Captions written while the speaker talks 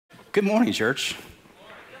Good morning, church.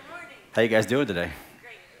 Good morning. How you guys doing today?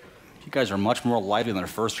 Great. You guys are much more lively than our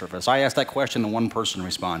first service. I asked that question and one person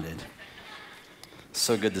responded.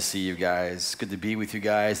 So good to see you guys. Good to be with you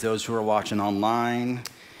guys. Those who are watching online,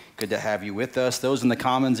 good to have you with us. Those in the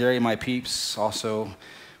commons area, my peeps, also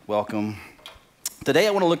welcome. Today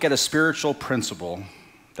I want to look at a spiritual principle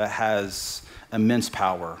that has immense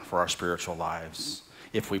power for our spiritual lives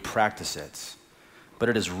if we practice it. But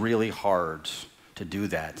it is really hard to do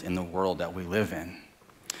that in the world that we live in.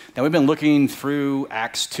 Now, we've been looking through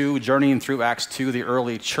Acts 2, journeying through Acts 2, the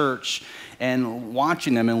early church, and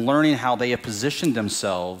watching them and learning how they have positioned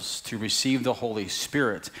themselves to receive the Holy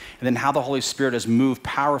Spirit, and then how the Holy Spirit has moved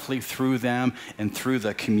powerfully through them and through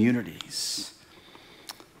the communities.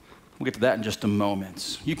 We'll get to that in just a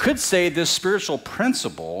moment. You could say this spiritual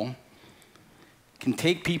principle can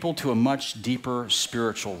take people to a much deeper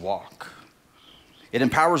spiritual walk. It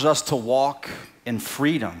empowers us to walk in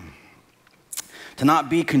freedom, to not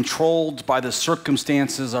be controlled by the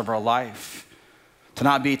circumstances of our life, to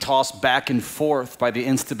not be tossed back and forth by the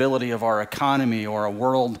instability of our economy or a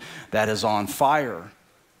world that is on fire.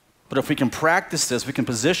 But if we can practice this, we can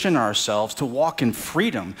position ourselves to walk in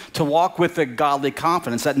freedom, to walk with a godly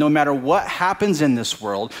confidence that no matter what happens in this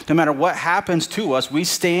world, no matter what happens to us, we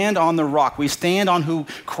stand on the rock. We stand on who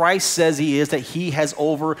Christ says he is, that he has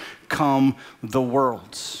overcome the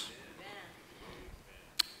world.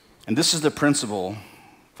 And this is the principle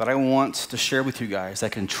that I want to share with you guys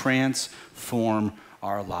that can transform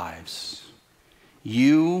our lives.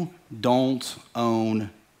 You don't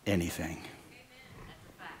own anything.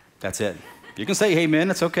 That's it. You can say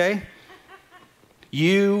amen, it's okay.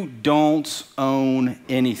 You don't own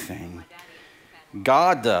anything.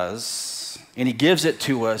 God does, and he gives it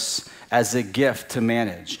to us as a gift to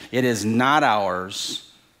manage. It is not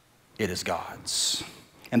ours, it is God's.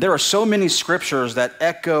 And there are so many scriptures that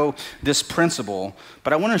echo this principle,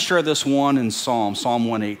 but I want to share this one in Psalm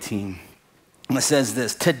 118. And it says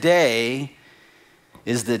this: today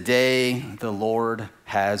is the day the Lord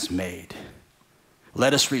has made.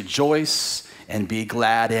 Let us rejoice and be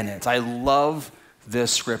glad in it. I love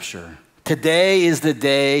this scripture. Today is the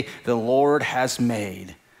day the Lord has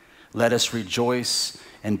made. Let us rejoice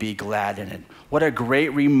and be glad in it. What a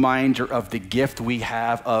great reminder of the gift we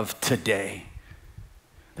have of today.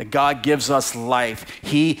 That God gives us life.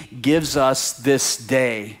 He gives us this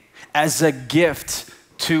day as a gift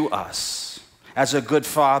to us, as a good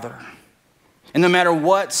father. And no matter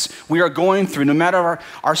what we are going through, no matter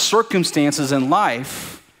our circumstances in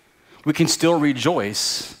life, we can still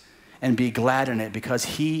rejoice and be glad in it because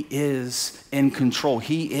he is in control.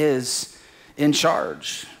 He is in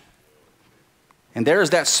charge. And there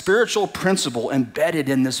is that spiritual principle embedded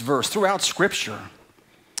in this verse throughout Scripture.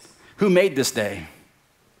 Who made this day?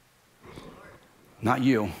 Not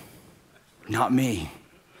you, not me.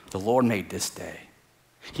 The Lord made this day.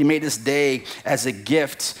 He made this day as a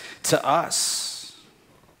gift to us.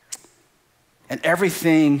 And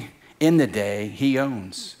everything in the day he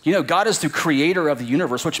owns. You know, God is the creator of the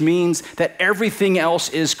universe, which means that everything else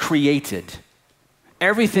is created.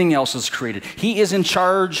 Everything else is created. He is in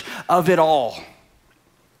charge of it all.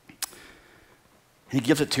 He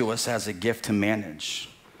gives it to us as a gift to manage.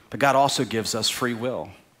 But God also gives us free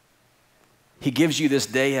will. He gives you this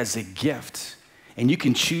day as a gift, and you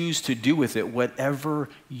can choose to do with it whatever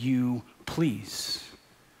you please.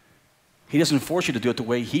 He doesn't force you to do it the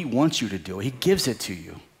way he wants you to do it. He gives it to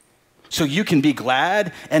you. So you can be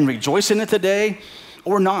glad and rejoice in it today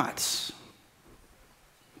or not.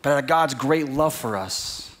 But out of God's great love for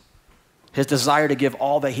us, his desire to give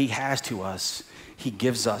all that he has to us, he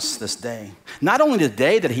gives us this day. Not only the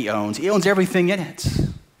day that he owns everything in it.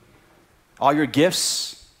 All your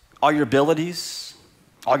gifts, all your abilities,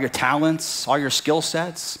 all your talents, all your skill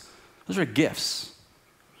sets, those are gifts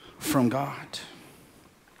from God.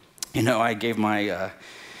 You know, I gave my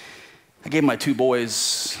two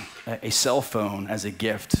boys a cell phone as a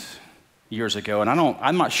gift years ago, and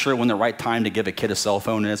I'm not sure when the right time to give a kid a cell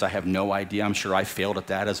phone is. I have no idea. I'm sure I failed at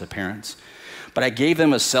that as a parent. But I gave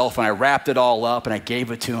them a cell phone. I wrapped it all up, and I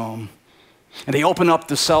gave it to them. And they open up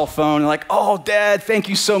the cell phone and like, oh, Dad, thank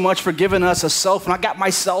you so much for giving us a cell phone. I got my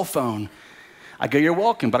cell phone. I go, you're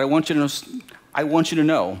welcome, but I want you to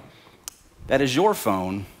know that is your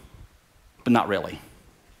phone, but not really.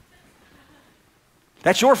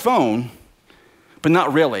 That's your phone, but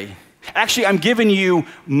not really. Actually, I'm giving you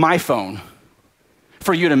my phone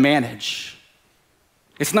for you to manage.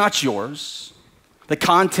 It's not yours. The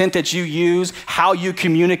content that you use, how you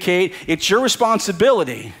communicate, it's your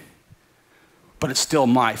responsibility. But it's still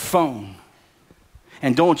my phone.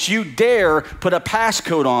 And don't you dare put a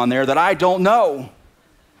passcode on there that I don't know.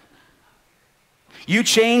 You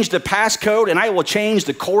change the passcode and I will change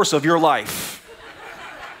the course of your life.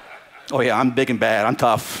 Oh yeah, I'm big and bad, I'm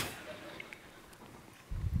tough.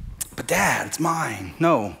 But Dad, it's mine.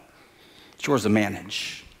 No, it's yours to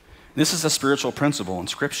manage. This is a spiritual principle in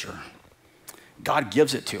Scripture. God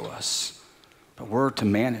gives it to us, but we're to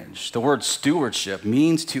manage. The word stewardship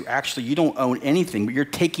means to actually, you don't own anything, but you're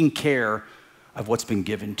taking care of what's been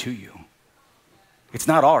given to you. It's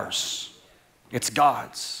not ours, it's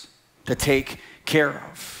God's to take care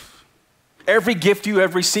of. Every gift you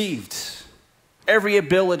have received, every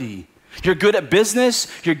ability. You're good at business,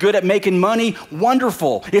 you're good at making money,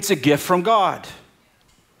 wonderful. It's a gift from God.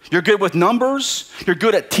 You're good with numbers, you're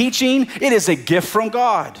good at teaching, it is a gift from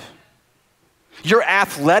God. You're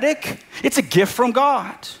athletic, it's a gift from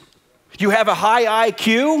God. You have a high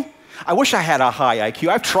IQ. I wish I had a high IQ.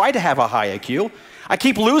 I've tried to have a high IQ. I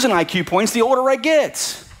keep losing IQ points the older I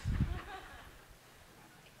get.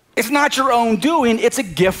 It's not your own doing, it's a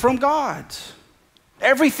gift from God.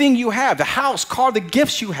 Everything you have, the house, car, the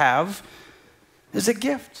gifts you have is a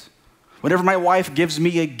gift. Whenever my wife gives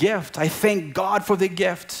me a gift, I thank God for the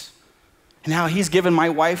gift and how he's given my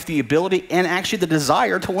wife the ability and actually the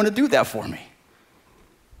desire to want to do that for me.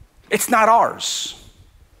 It's not ours.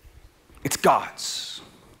 It's God's.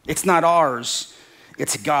 It's not ours.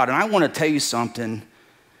 It's God. And I want to tell you something.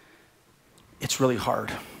 It's really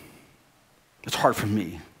hard. It's hard for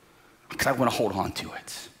me because I want to hold on to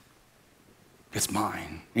it. It's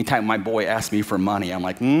mine. Anytime my boy asks me for money, I'm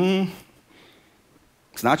like,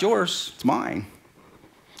 it's not yours, it's mine.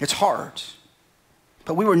 It's hard.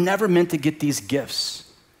 But we were never meant to get these gifts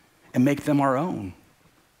and make them our own,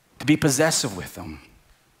 to be possessive with them.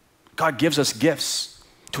 God gives us gifts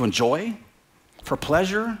to enjoy, for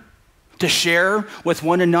pleasure, to share with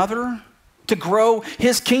one another, to grow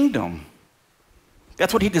his kingdom.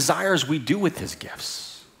 That's what he desires we do with his gifts.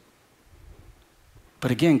 But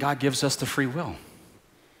again, God gives us the free will.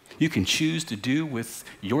 You can choose to do with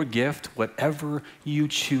your gift whatever you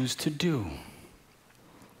choose to do.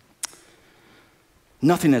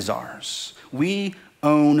 Nothing is ours. We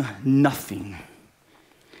own nothing.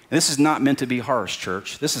 And this is not meant to be harsh,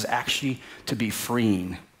 church. This is actually to be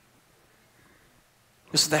freeing.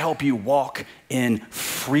 This is to help you walk in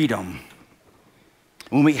freedom.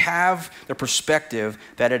 When we have the perspective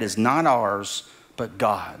that it is not ours, but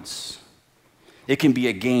God's, it can be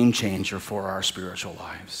a game changer for our spiritual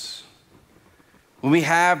lives. When we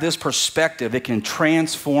have this perspective, it can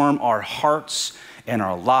transform our hearts and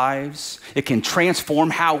our lives. It can transform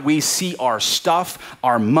how we see our stuff,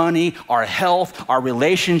 our money, our health, our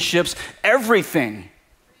relationships, everything.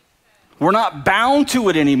 We're not bound to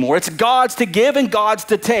it anymore. It's God's to give and God's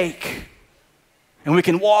to take. And we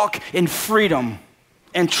can walk in freedom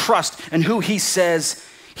and trust in who he says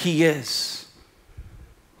he is.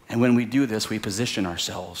 And when we do this, we position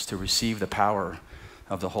ourselves to receive the power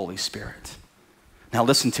of the Holy Spirit. Now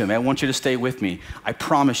listen to me. I want you to stay with me. I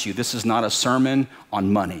promise you this is not a sermon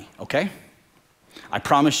on money, okay? I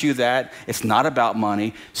promise you that. It's not about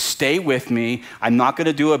money. Stay with me. I'm not going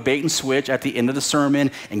to do a bait and switch at the end of the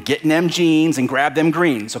sermon and get in them jeans and grab them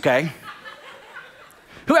greens, okay?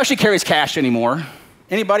 Who actually carries cash anymore?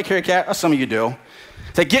 Anybody carry cash? Oh, some of you do.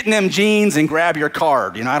 Say, get in them jeans and grab your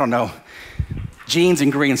card. I don't know. Jeans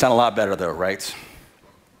and green sound a lot better though, right?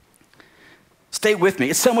 Stay with me.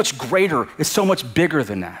 It's so much greater. It's so much bigger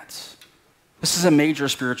than that. This is a major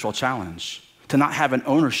spiritual challenge, to not have an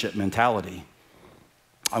ownership mentality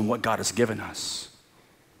on what God has given us,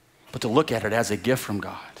 but to look at it as a gift from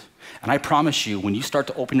God. And I promise you, when you start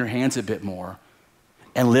to open your hands a bit more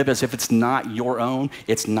and live as if it's not your own,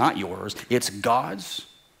 it's not yours, it's God's,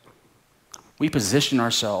 we position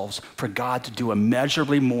ourselves for God to do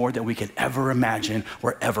immeasurably more than we could ever imagine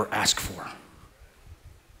or ever ask for.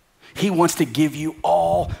 He wants to give you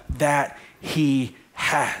all that he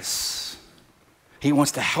has. He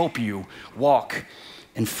wants to help you walk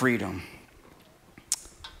in freedom.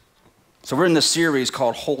 So we're in this series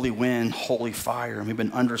called Holy Wind, Holy Fire, and we've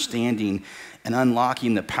been understanding and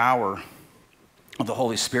unlocking the power of the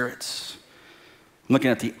Holy Spirit. Looking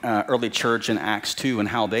at the early church in Acts 2 and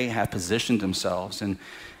how they have positioned themselves and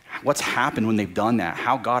what's happened when they've done that,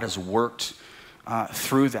 how God has worked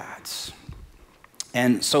through that.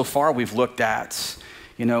 And so far we've looked at,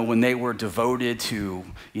 when they were devoted to,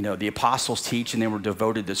 the apostles' teaching, they were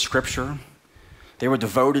devoted to Scripture. They were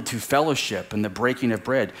devoted to fellowship and the breaking of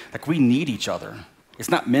bread. Like, we need each other.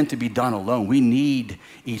 It's not meant to be done alone. We need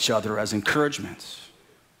each other as encouragement.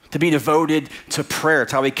 To be devoted to prayer.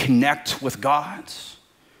 It's how we connect with God.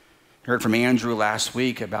 I heard from Andrew last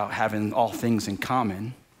week about having all things in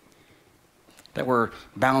common. That we're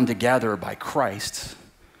bound together by Christ.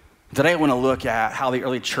 Today I want to look at how the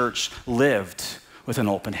early church lived with an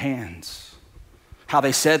open hands. How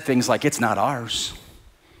they said things like, it's not ours,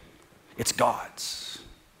 it's God's.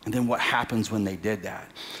 And then what happens when they did that.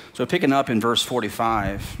 So picking up in verse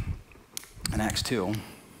 45 in Acts 2.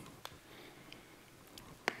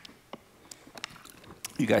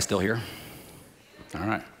 You guys still here? All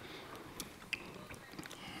right.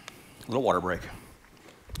 A little water break.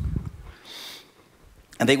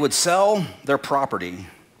 And they would sell their property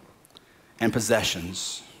and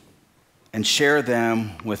possessions and share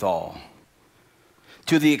them with all,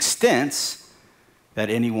 to the extent that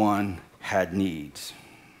anyone had needs.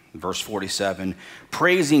 Verse 47,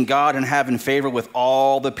 praising God and having favor with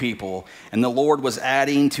all the people, and the Lord was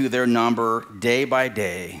adding to their number day by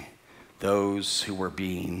day those who were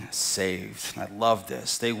being saved. And I love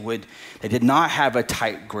this. They did not have a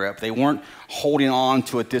tight grip. They weren't holding on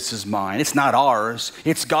to it, this is mine. It's not ours,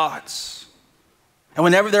 it's God's. And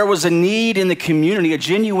whenever there was a need in the community, a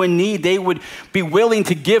genuine need, they would be willing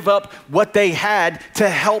to give up what they had to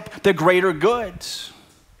help the greater good.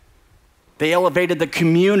 They elevated the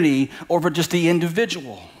community over just the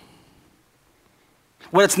individual.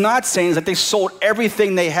 What it's not saying is that they sold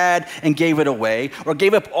everything they had and gave it away or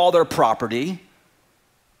gave up all their property.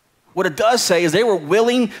 What it does say is they were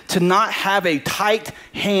willing to not have a tight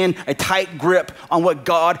hand, a tight grip on what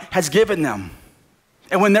God has given them.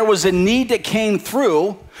 And when there was a need that came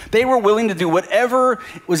through, they were willing to do whatever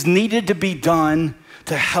was needed to be done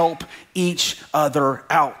to help each other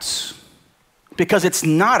out. Because it's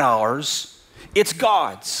not ours, it's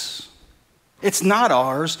God's. It's not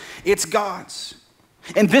ours, it's God's.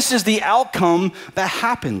 And this is the outcome that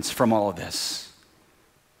happens from all of this.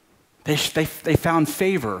 They found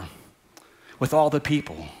favor with all the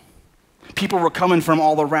people. People were coming from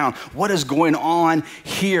all around. What is going on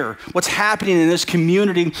here? What's happening in this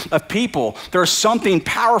community of people? There's something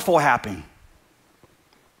powerful happening.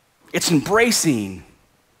 It's embracing.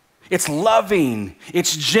 It's loving.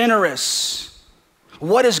 It's generous.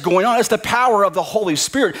 What is going on? It's the power of the Holy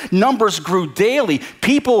Spirit. Numbers grew daily.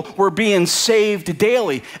 People were being saved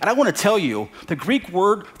daily. And I want to tell you, the Greek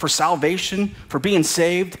word for salvation, for being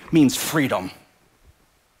saved, means freedom.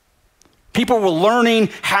 People were learning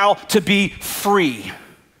how to be free.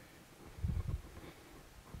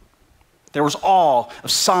 There was awe of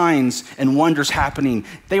signs and wonders happening.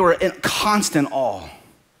 They were in constant awe.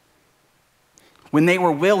 When they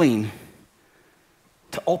were willing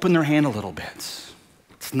to open their hand a little bit.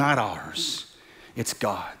 It's not ours, it's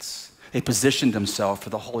God's. They positioned themselves for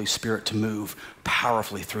the Holy Spirit to move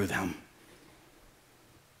powerfully through them.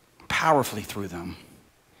 Powerfully through them.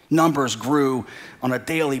 Numbers grew on a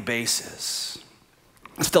daily basis.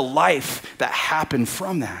 It's the life that happened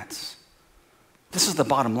from that. This is the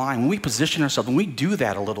bottom line. When we position ourselves, when we do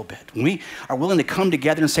that a little bit, when we are willing to come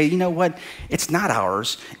together and say, you know what, it's not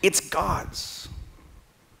ours, it's God's.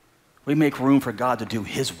 We make room for God to do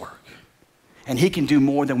his work. And he can do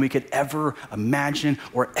more than we could ever imagine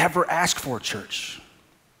or ever ask for, church.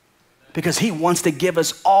 Because he wants to give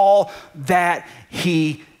us all that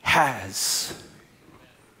he has.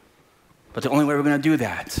 But the only way we're going to do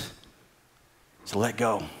that is to let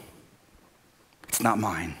go. It's not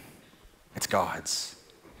mine. It's God's.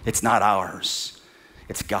 It's not ours.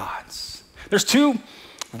 It's God's. There's two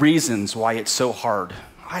reasons why it's so hard.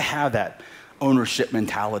 I have that ownership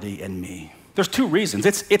mentality in me. There's two reasons.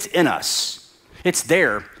 It's in us. It's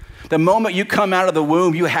there. The moment you come out of the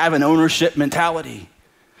womb, you have an ownership mentality.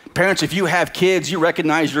 Parents, if you have kids, you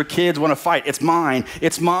recognize your kids want to fight. It's mine.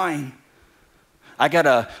 It's mine. I got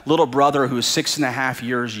a little brother who's 6.5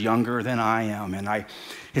 years younger than I am, and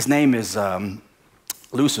his name is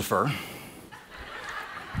Lucifer.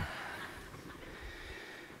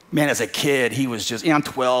 Man, as a kid, he was just, I'm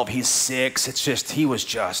 12, he's 6. He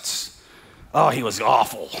was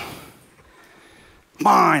awful.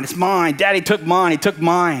 Mine, it's mine. Daddy took mine, he took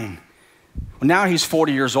mine. Well, now he's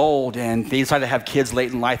 40 years old, and they decided to have kids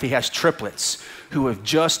late in life. He has triplets who have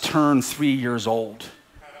just turned 3 years old.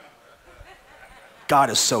 God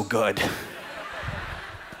is so good.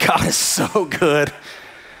 God is so good.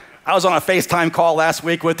 I was on a FaceTime call last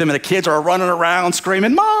week with them, and the kids are running around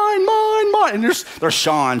screaming, mine, mine, mine. And there's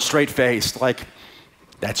Sean, straight-faced, like,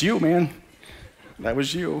 that's you, man. That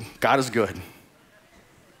was you. God is good.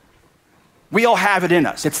 We all have it in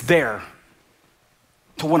us. It's there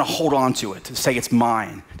to want to hold on to it, to say it's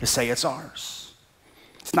mine, to say it's ours.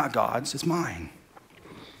 It's not God's, it's mine.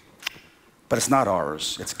 But it's not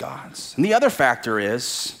ours, it's God's. And the other factor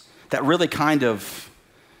is that really kind of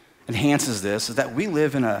enhances this is that we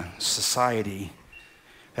live in a society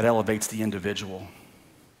that elevates the individual.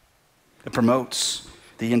 It promotes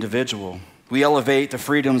the individual. We elevate the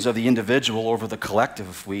freedoms of the individual over the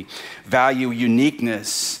collective. We value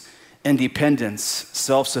uniqueness, independence,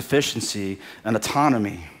 self-sufficiency, and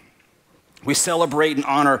autonomy. We celebrate and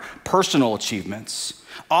honor personal achievements,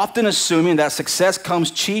 often assuming that success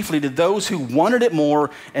comes chiefly to those who wanted it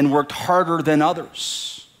more and worked harder than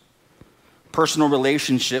others. Personal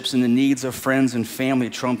relationships and the needs of friends and family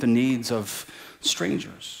trump the needs of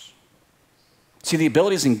strangers. See, the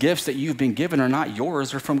abilities and gifts that you've been given are not yours,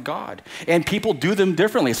 they're from God. And people do them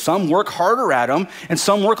differently. Some work harder at them, and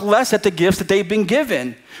some work less at the gifts that they've been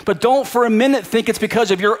given. But don't for a minute think it's because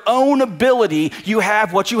of your own ability you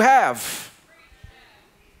have what you have.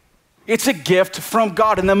 It's a gift from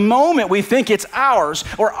God. And the moment we think it's ours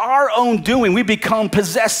or our own doing, we become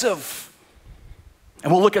possessive.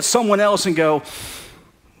 And we'll look at someone else and go,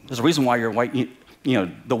 there's a reason why you're white,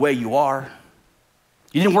 the way you are.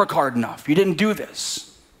 You didn't work hard enough. You didn't do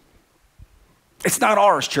this. It's not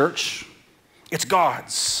ours, church. It's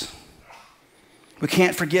God's. We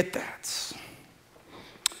can't forget that.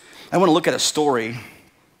 I want to look at a story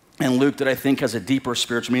in Luke that I think has a deeper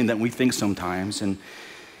spiritual meaning than we think sometimes. And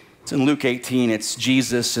it's in Luke 18. It's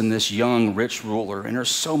Jesus and this young rich ruler. And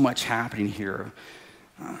there's so much happening here,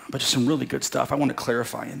 but just some really good stuff I want to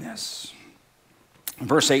clarify in this. In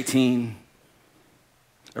verse 18,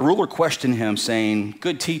 a ruler questioned him, saying,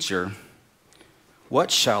 "Good teacher,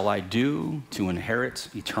 what shall I do to inherit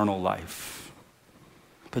eternal life?"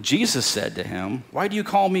 But Jesus said to him, "Why do you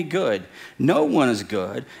call me good? No one is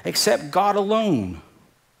good except God alone.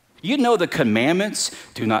 You know the commandments: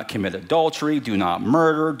 do not commit adultery, do not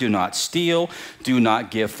murder, do not steal, do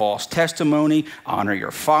not give false testimony, honor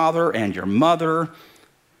your father and your mother."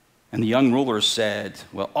 And the young ruler said,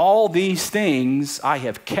 "Well, all these things I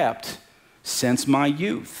have kept since my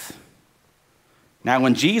youth." Now,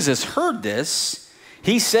 when Jesus heard this,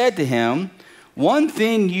 he said to him, "One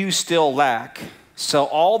thing you still lack. Sell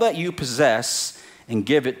all that you possess and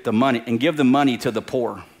give the money to the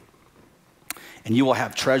poor, and you will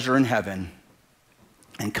have treasure in heaven.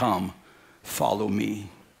 And come, follow me."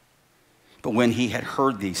 But when he had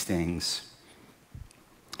heard these things,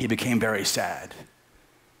 he became very sad,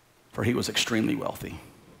 for he was extremely wealthy.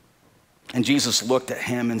 And Jesus looked at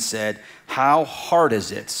him and said, "How hard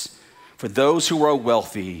is it for those who are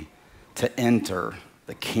wealthy to enter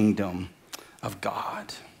the kingdom of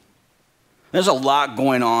God?" There's a lot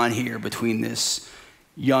going on here between this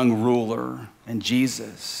young ruler and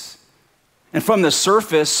Jesus. And from the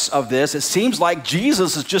surface of this, it seems like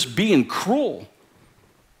Jesus is just being cruel.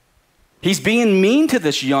 He's being mean to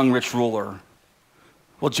this young rich ruler.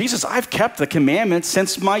 "Well, Jesus, I've kept the commandments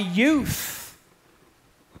since my youth."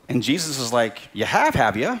 And Jesus is like, "You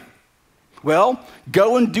have you? Well,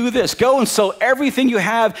 go and do this. Go and sell everything you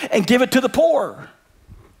have and give it to the poor."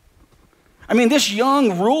 I mean, this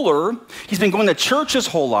young ruler, he's been going to church his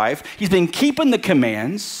whole life. He's been keeping the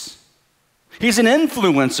commands. He's an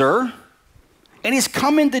influencer. And he's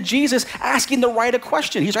coming to Jesus asking the right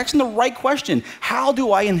question. He's asking the right question. How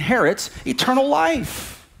do I inherit eternal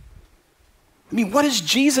life? I mean, what is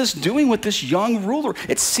Jesus doing with this young ruler?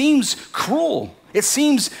 It seems cruel. It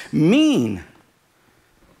seems mean.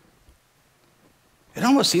 It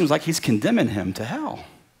almost seems like he's condemning him to hell.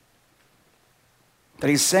 That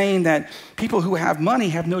he's saying that people who have money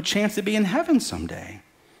have no chance to be in heaven someday.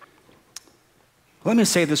 Let me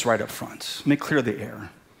say this right up front. Let me clear the air.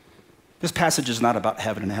 This passage is not about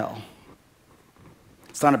heaven and hell.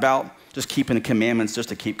 It's not about just keeping the commandments just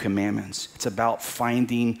to keep commandments. It's about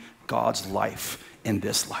finding God's life in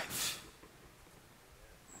this life.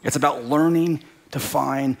 It's about learning to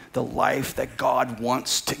find the life that God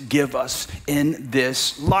wants to give us in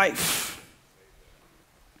this life.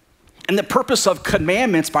 And the purpose of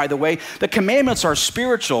commandments, by the way, the commandments are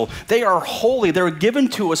spiritual. They are holy. They're given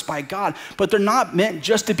to us by God, but they're not meant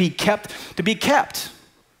just to be kept to be kept.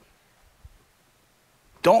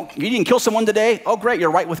 You didn't kill someone today? Oh, great,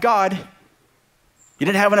 you're right with God. You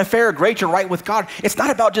didn't have an affair? Great, you're right with God. It's not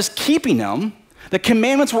about just keeping them. The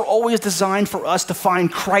commandments were always designed for us to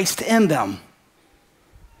find Christ in them.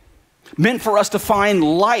 Meant for us to find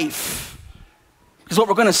life. Because what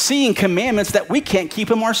we're going to see in commandments that we can't keep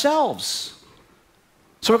them ourselves.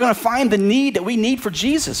 So we're going to find the need that we need for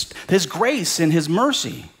Jesus, his grace and his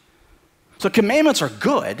mercy. So commandments are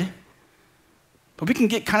good, but we can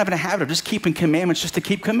get kind of in a habit of just keeping commandments just to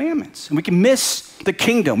keep commandments. And we can miss the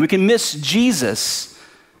kingdom. We can miss Jesus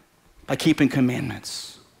by keeping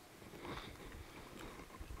commandments.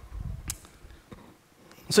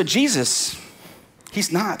 So Jesus,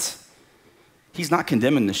 he's not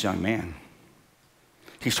condemning this young man.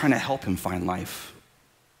 He's trying to help him find life.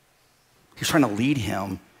 He's trying to lead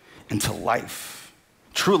him into life.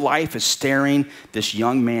 True life is staring this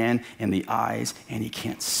young man in the eyes, and he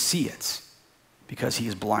can't see it because he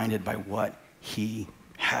is blinded by what he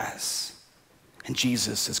has. And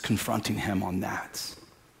Jesus is confronting him on that.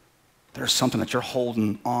 There's something that you're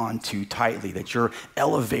holding on to tightly, that you're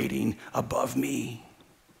elevating above me.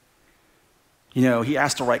 You know, he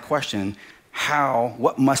asked the right question.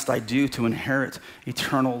 What must I do to inherit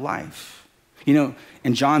eternal life? You know,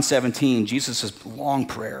 in John 17, Jesus' long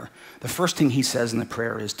prayer, the first thing he says in the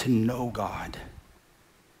prayer is to know God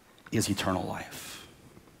is eternal life.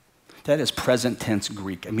 That is present tense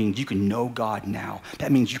Greek. It means you can know God now.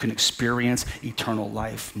 That means you can experience eternal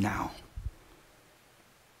life now.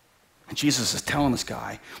 And Jesus is telling this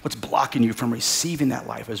guy, what's blocking you from receiving that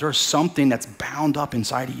life? Is there something that's bound up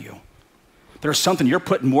inside of you? There's something you're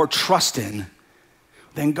putting more trust in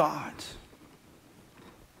than God.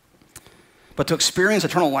 But to experience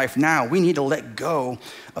eternal life now, we need to let go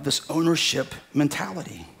of this ownership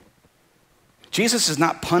mentality. Jesus is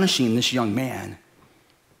not punishing this young man.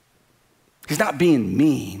 He's not being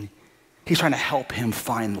mean. He's trying to help him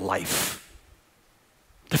find life,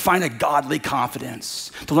 to find a godly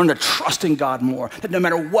confidence, to learn to trust in God more, that no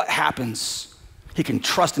matter what happens, he can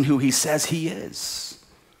trust in who he says he is.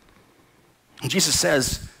 And Jesus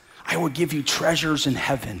says, I will give you treasures in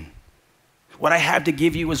heaven. What I have to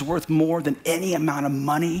give you is worth more than any amount of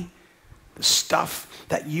money, the stuff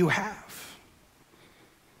that you have.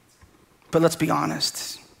 But let's be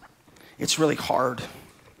honest, it's really hard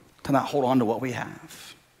to not hold on to what we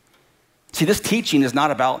have. See, this teaching is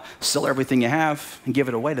not about sell everything you have and give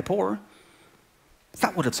it away to the poor. It's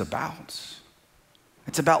not what it's about.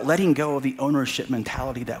 It's about letting go of the ownership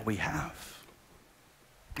mentality that we have.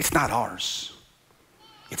 It's not ours.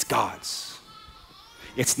 It's God's.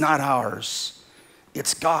 It's not ours.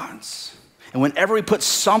 It's God's. And whenever we put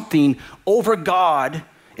something over God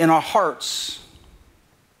in our hearts,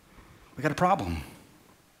 we got a problem.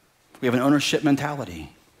 We have an ownership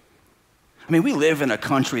mentality. I mean, we live in a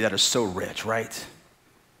country that is so rich, right?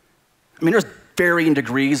 I mean, there's varying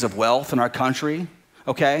degrees of wealth in our country,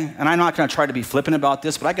 okay? And I'm not gonna try to be flippant about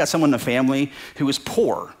this, but I got someone in the family who is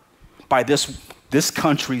poor by this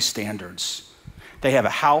country's standards. They have a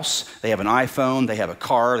house, they have an iPhone, they have a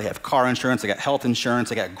car, they have car insurance, they got health insurance,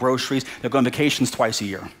 they got groceries, they go on vacations twice a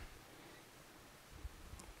year.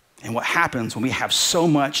 And what happens when we have so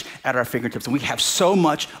much at our fingertips and we have so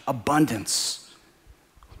much abundance,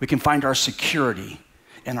 we can find our security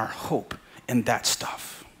and our hope in that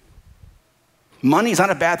stuff. Money is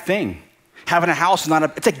not a bad thing. Having a house is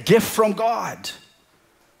it's a gift from God.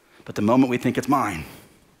 But the moment we think it's mine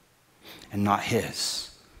and not his,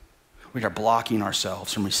 we are blocking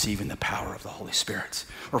ourselves from receiving the power of the Holy Spirit.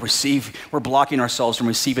 We're blocking ourselves from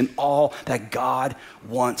receiving all that God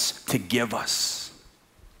wants to give us.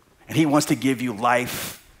 And he wants to give you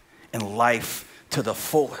life and life to the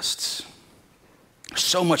fullest. There's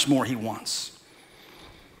so much more he wants.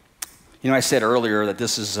 You know, I said earlier that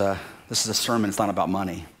this is a sermon, it's not about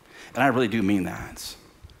money. And I really do mean that.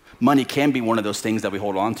 Money can be one of those things that we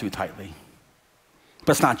hold on to tightly.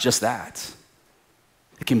 But it's not just that.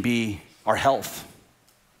 It can be our health.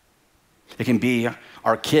 It can be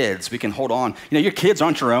our kids. We can hold on. You know, your kids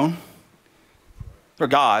aren't your own. They're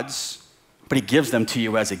God's, but he gives them to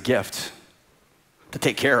you as a gift to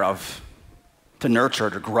take care of, to nurture,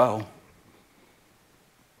 to grow.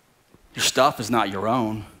 Your stuff is not your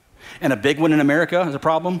own. And a big one in America as a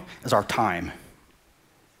problem is our time.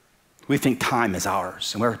 We think time is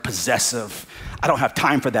ours, and we're possessive. I don't have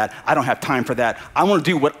time for that. I don't have time for that. I want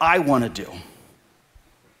to do what I want to do.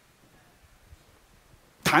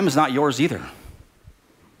 Time is not yours either.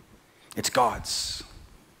 It's God's.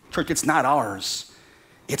 Church, it's not ours.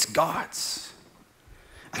 It's God's.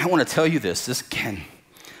 And I want to tell you this again.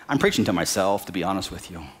 I'm preaching to myself, to be honest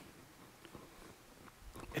with you.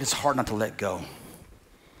 It is hard not to let go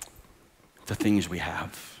of the things we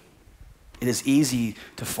have. It is easy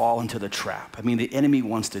to fall into the trap. I mean, the enemy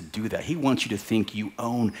wants to do that. He wants you to think you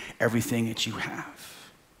own everything that you have.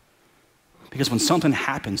 Because when something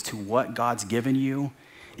happens to what God's given you,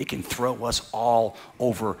 it can throw us all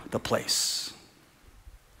over the place.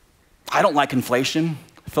 I don't like inflation.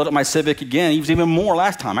 I filled up my Civic again. It was even more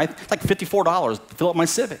last time. It's like $54 to fill up my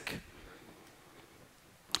Civic.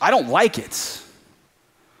 I don't like it,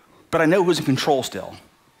 but I know who's in control still.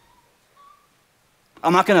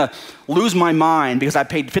 I'm not gonna lose my mind because I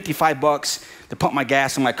paid $55 to pump my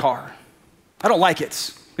gas in my car. I don't like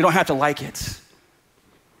it. We don't have to like it.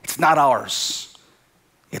 It's not ours.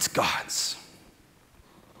 It's God's.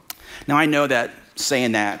 Now I know that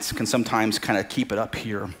saying that can sometimes kind of keep it up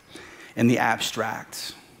here in the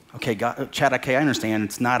abstract. Okay, God, Chad, okay, I understand.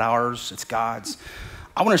 It's not ours, it's God's.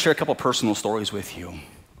 I want to share a couple personal stories with you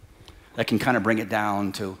that can kind of bring it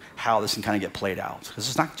down to how this can kind of get played out. Because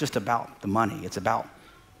it's not just about the money, it's about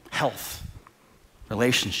health,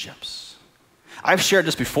 relationships. I've shared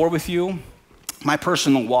this before with you, my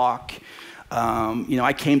personal walk.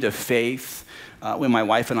 I came to faith when my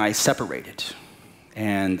wife and I separated.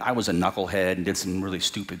 And I was a knucklehead and did some really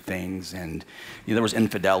stupid things. And there was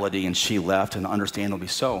infidelity, and she left, and understandably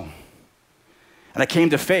so. And I came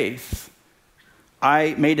to faith.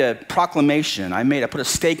 I made a proclamation. I put a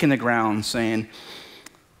stake in the ground saying,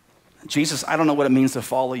 Jesus, I don't know what it means to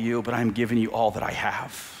follow you, but I'm giving you all that I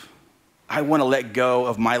have. I want to let go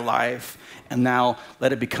of my life and now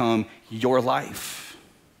let it become your life.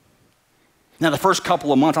 Now, the first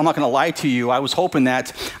couple of months, I'm not going to lie to you, I was hoping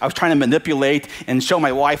that I was trying to manipulate and show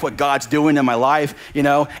my wife what God's doing in my life.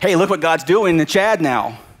 Hey, look what God's doing in Chad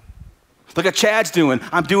now. Look what Chad's doing.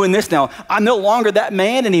 I'm doing this now. I'm no longer that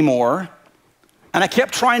man anymore. And I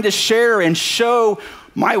kept trying to share and show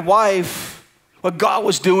my wife what God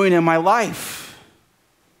was doing in my life.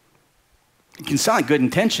 It can sound like good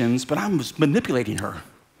intentions, but I was manipulating her.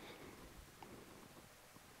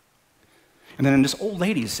 And then this old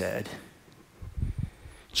lady said,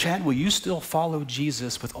 Chad, will you still follow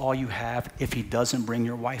Jesus with all you have if he doesn't bring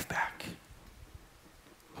your wife back?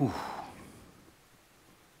 Whew.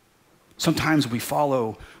 Sometimes we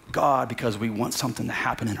follow God because we want something to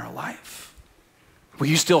happen in our life. Will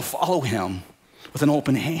you still follow him with an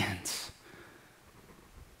open hand?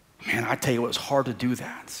 Man, I tell you, it was hard to do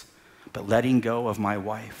that. But letting go of my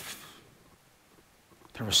wife,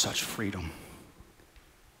 there was such freedom.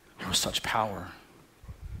 There was such power.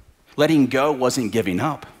 Letting go wasn't giving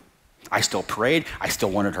up. I still prayed. I still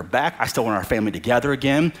wanted her back. I still wanted our family together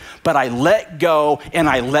again. But I let go and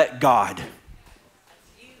I let God.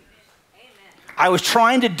 I was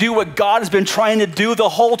trying to do what God has been trying to do the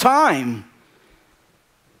whole time.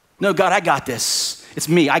 No, God, I got this. It's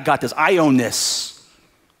me. I got this. I own this.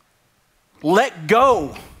 Let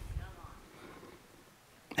go.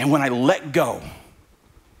 And when I let go,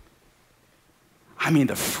 I mean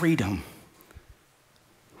the freedom,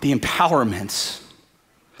 the empowerment,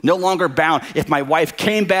 no longer bound. If my wife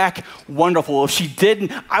came back, wonderful. If she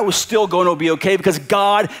didn't, I was still going to be okay because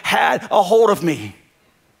God had a hold of me.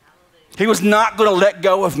 He was not going to let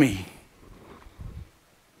go of me.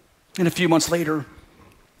 And a few months later,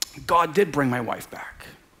 God did bring my wife back.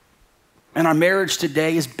 And our marriage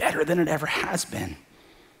today is better than it ever has been.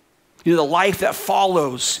 The life that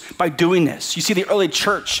follows by doing this. You see the early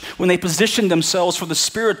church, when they positioned themselves for the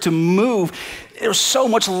Spirit to move, there was so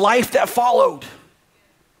much life that followed.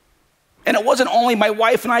 And it wasn't only my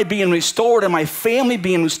wife and I being restored and my family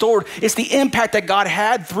being restored, it's the impact that God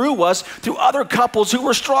had through us, through other couples who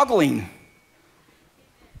were struggling.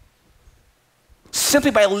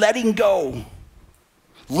 Simply by letting go.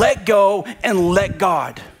 Let go and let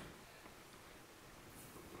God.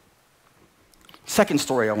 Second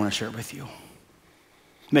story I want to share with you.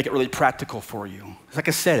 Make it really practical for you. Like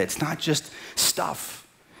I said, it's not just stuff.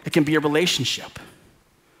 It can be a relationship.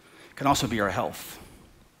 It can also be our health.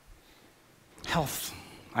 Health.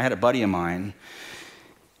 I had a buddy of mine.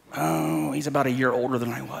 He's about a year older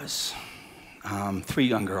than I was. 3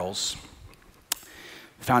 young girls.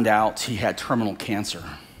 Found out he had terminal cancer.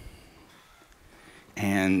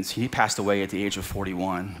 And he passed away at the age of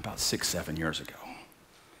 41, about 6-7 years ago.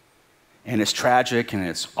 And it's tragic and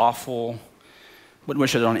it's awful. Wouldn't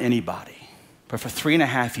wish it on anybody. But for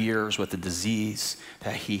 3.5 years with the disease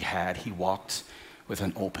that he had, he walked with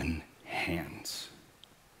an open hand.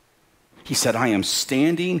 He said, I am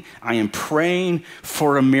standing, I am praying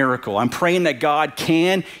for a miracle. I'm praying that God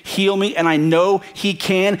can heal me, and I know he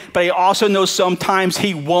can, but I also know sometimes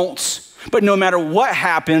he won't. But no matter what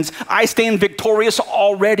happens, I stand victorious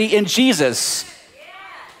already in Jesus.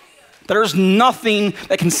 There's nothing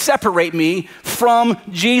that can separate me from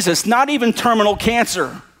Jesus, not even terminal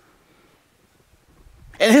cancer.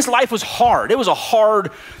 And his life was hard. It was a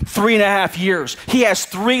hard 3.5 years. He has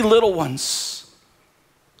 3 little ones.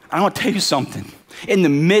 I want to tell you something. In the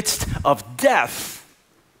midst of death,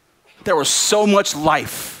 there was so much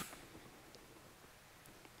life.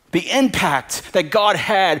 The impact that God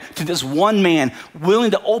had to this one man,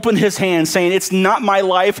 willing to open his hand, saying, it's not my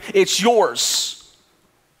life, it's yours.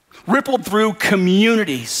 Rippled through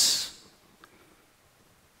communities.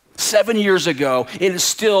 7 years ago,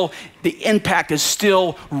 the impact is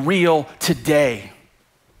still real today.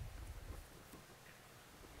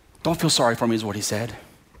 Don't feel sorry for me is what he said.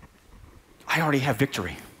 I already have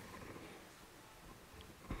victory.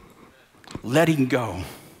 Letting go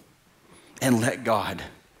and let God.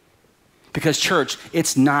 Because church,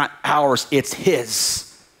 it's not ours, it's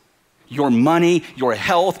his. your money, your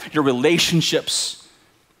health, your relationships.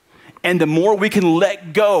 And the more we can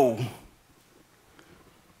let go,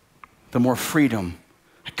 the more freedom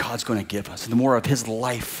that God's going to give us, the more of his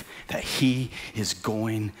life that he is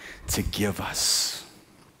going to give us.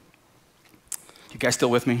 You guys still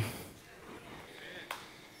with me?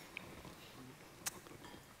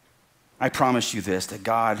 I promise you this, that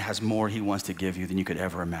God has more he wants to give you than you could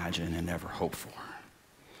ever imagine and ever hope for.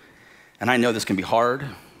 And I know this can be hard.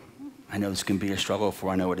 I know this can be a struggle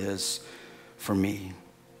I know it is for me.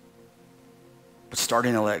 But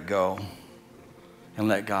starting to let go and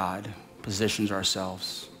let God positions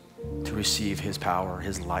ourselves to receive his power,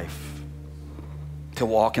 his life, to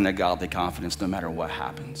walk in a godly confidence no matter what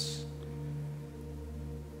happens.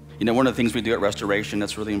 You know, one of the things we do at Restoration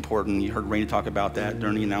that's really important, you heard Rainey talk about that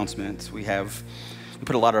during the announcements, we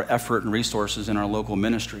put a lot of effort and resources in our local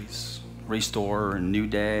ministries, Restore and New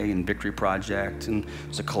Day and Victory Project, and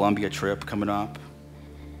there's a Columbia trip coming up.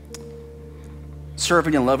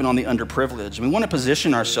 Serving and loving on the underprivileged. We want to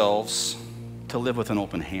position ourselves to live with an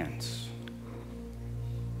open hand.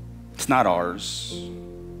 It's not ours,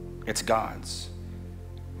 it's God's.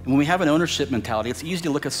 And when we have an ownership mentality, it's easy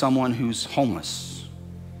to look at someone who's homeless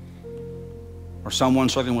or someone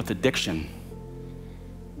struggling with addiction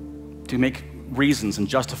to make reasons and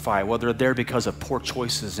justify whether they're there because of poor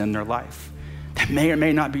choices in their life. That may or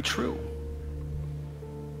may not be true.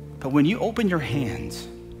 But when you open your hands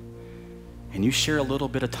and you share a little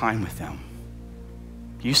bit of time with them,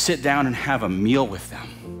 you sit down and have a meal with them,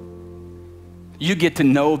 you get to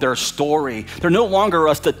know their story. They're no longer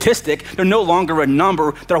a statistic. They're no longer a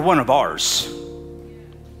number. They're one of ours.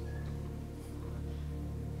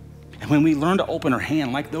 And when we learn to open our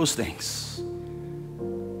hand like those things,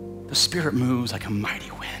 the Spirit moves like a mighty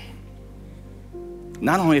wind.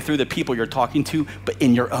 Not only through the people you're talking to, but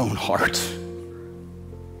in your own heart.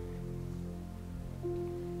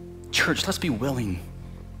 Church, let's be willing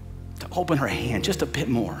to open our hand just a bit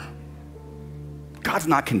more. God's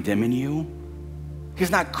not condemning you. He's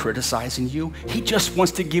not criticizing you. He just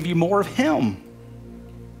wants to give you more of him.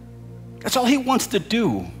 That's all he wants to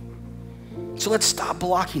do. So let's stop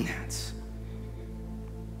blocking that.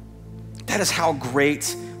 That is how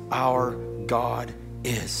great our God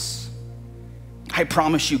is. I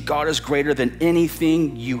promise you, God is greater than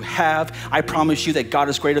anything you have. I promise you that God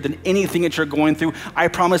is greater than anything that you're going through. I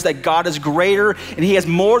promise that God is greater and he has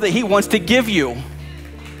more that he wants to give you.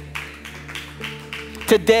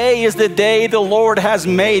 Today is the day the Lord has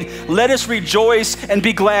made. Let us rejoice and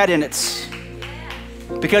be glad in it.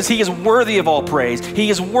 Because he is worthy of all praise. He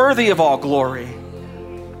is worthy of all glory.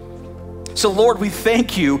 So Lord, we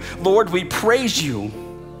thank you. Lord, we praise you.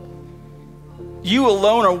 You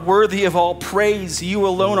alone are worthy of all praise. You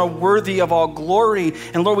alone are worthy of all glory.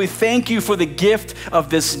 And Lord, we thank you for the gift of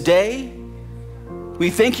this day. We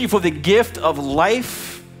thank you for the gift of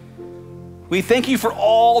life. We thank you for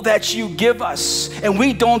all that you give us. And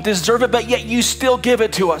we don't deserve it, but yet you still give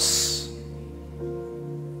it to us.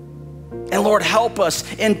 And Lord, help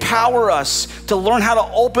us, empower us to learn how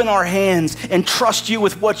to open our hands and trust you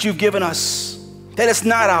with what you've given us. That it's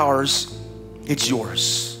not ours, it's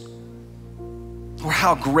yours. Lord,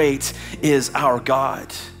 how great is our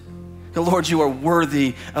God. And Lord, you are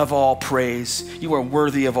worthy of all praise. You are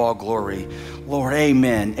worthy of all glory. Lord,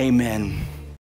 amen, amen.